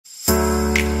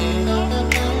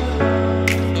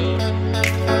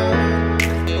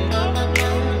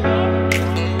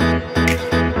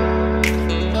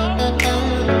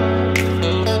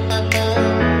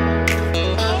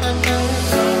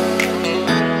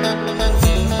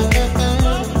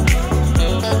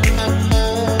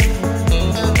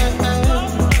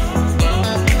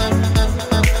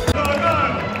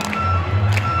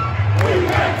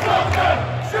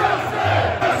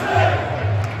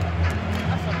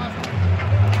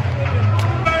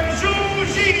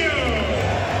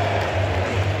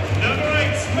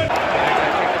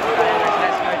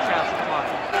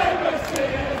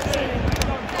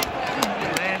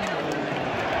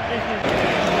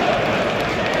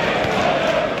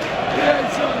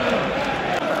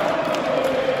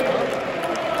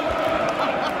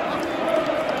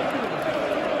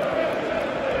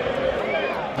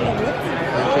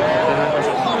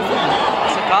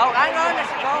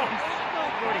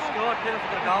scored. Plymouth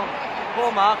for the goal. Poor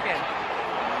marking.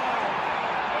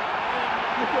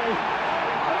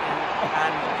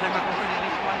 And Plymouth will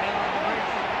finish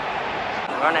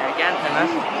 1-0. Run it again,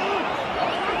 Plymouth.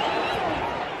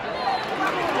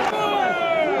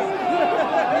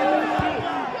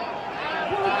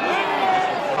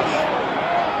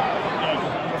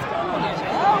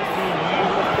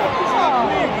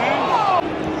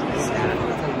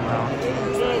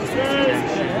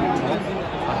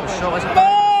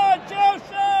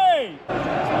 Chelsea!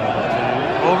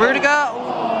 Oh, Rudiger!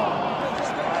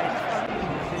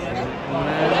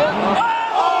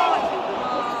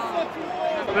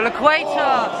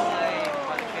 Azpilicueta!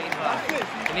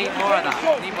 You need more of that.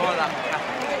 You need more of that.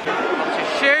 To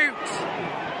shoot!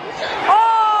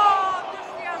 Oh!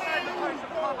 Just the outside the post of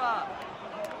cover.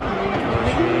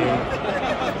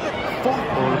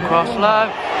 Ball across low.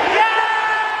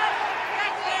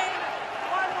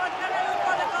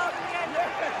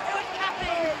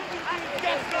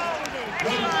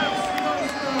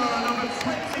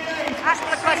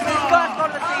 Azpilicueta, his first goal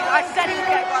of the season. I said he would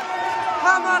get one.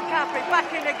 Come on, Capri, back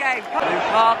in the game.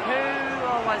 Lukaku.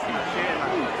 Oh, why is he not shooting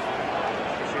that?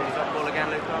 He's shooting his ball again,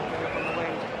 Lukaku up on the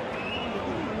wing.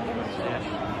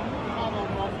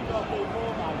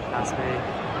 Azpi.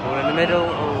 Ball in the middle.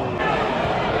 Oh.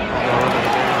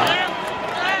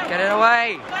 Get it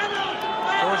away.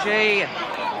 Georgie.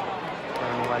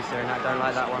 Don't know why he's doing that. Don't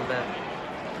like that one bit.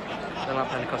 Don't like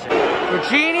playing across it.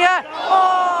 Virginia.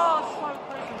 Oh, so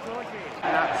close to Georgie.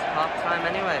 And that's half time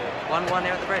anyway. 1-1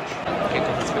 here at the bridge. Kick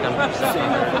off has begun. Alan's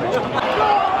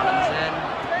in.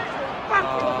 Oh.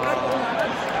 Got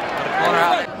a corner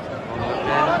out.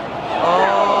 Oh.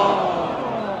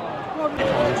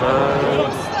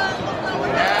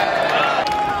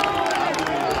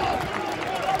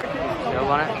 Still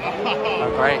on it. Oh,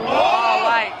 great. Oh,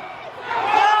 wait.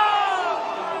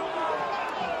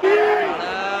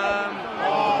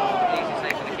 Easy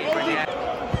save for the keeper in the end.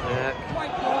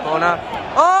 Corner.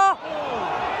 Oh!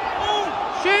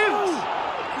 Shoot!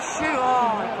 Shoot!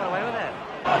 Oh, he got away with it.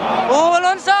 Oh,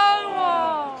 Alonso!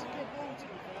 Oh.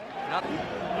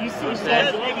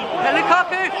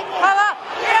 Lukaku! Power!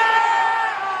 Yeah!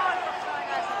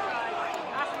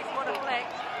 Ashley scored a flick.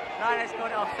 Ryan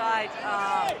scored it offside.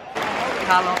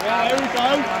 Callum. Yeah, here we go.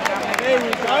 Here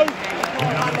we go.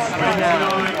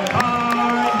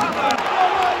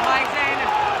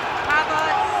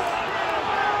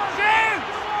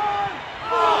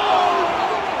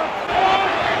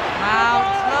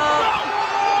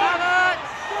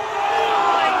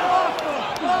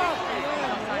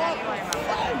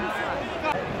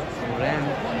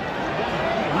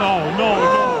 No.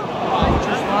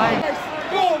 Just right.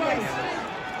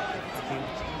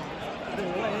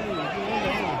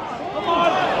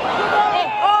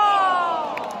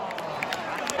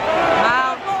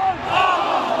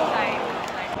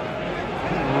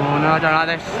 Oh no, I don't like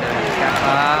this.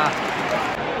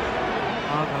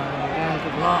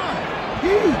 Good block.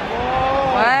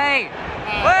 Wait!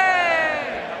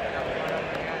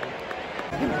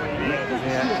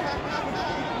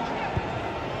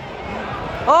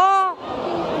 Oh!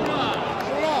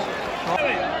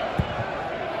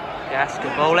 Yes,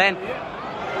 good ball in.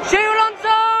 Shoot,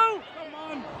 Alonso!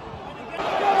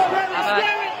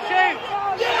 Shoot!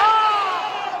 Oh!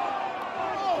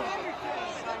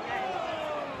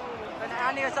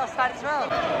 And he was offside as well.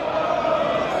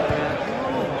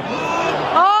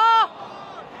 Oh!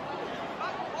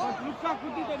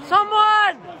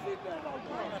 Someone!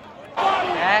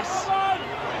 Yes.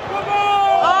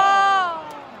 Oh!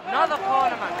 Another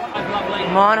corner, man.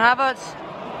 Come on, Havertz.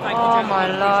 Oh, my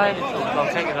life.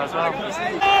 I'll take it as well.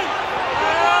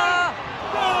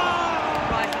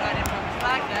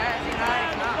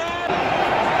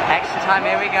 Extra time,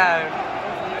 here we go.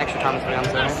 Extra time is the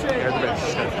answer. Here are the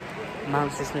bits.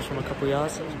 Mount's distance from a couple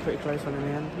yards, so it was a pretty close one in the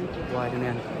end. Wide in the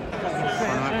end.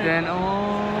 One again. Oh.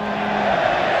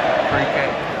 Free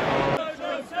kick.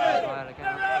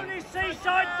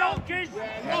 Seaside donkeys!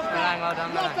 Well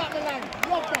done, Love that, Milan.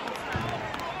 Love that.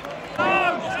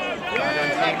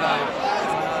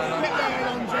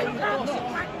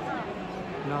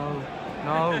 No.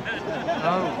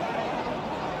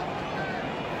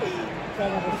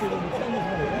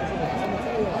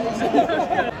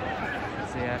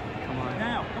 See ya, come on.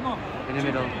 Now, come on. In the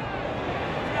middle. Up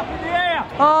in the air.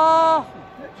 Oh!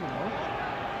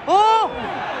 Oh!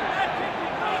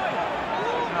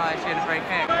 Right, she's in a free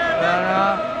kick.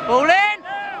 Ball in!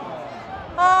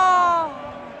 Oh!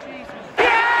 Jesus.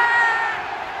 Yeah!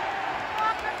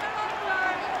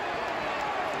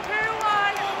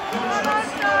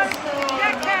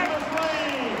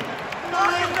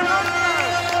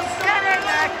 Get in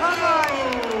there, come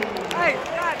on!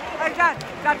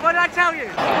 Dad, what did I tell you?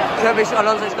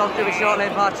 Alonso's goal to be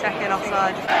short-lived, VAR checking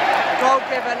offside. Goal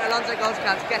given, Alonso goals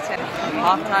counts, get it.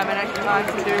 Half-time and extra time,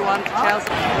 2-1 to Chelsea.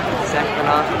 Second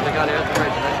half of the Gully of the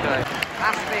Bridge, let's go.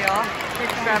 Aspi on,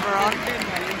 Trevor on.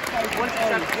 Wanted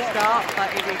Trevor to start, but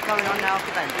he's coming on now off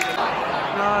the bench.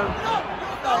 No.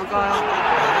 Argyle.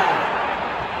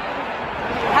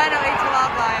 Penalty to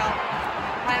Argyle.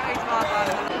 Penalty to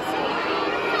Argyle.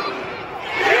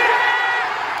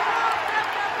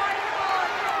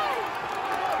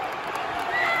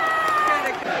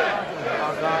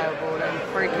 Argyle ball in,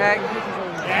 free kick.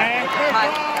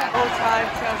 All time,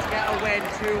 Chelsea get a win,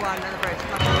 2-1 at the Bridge.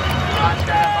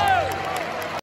 Matchday.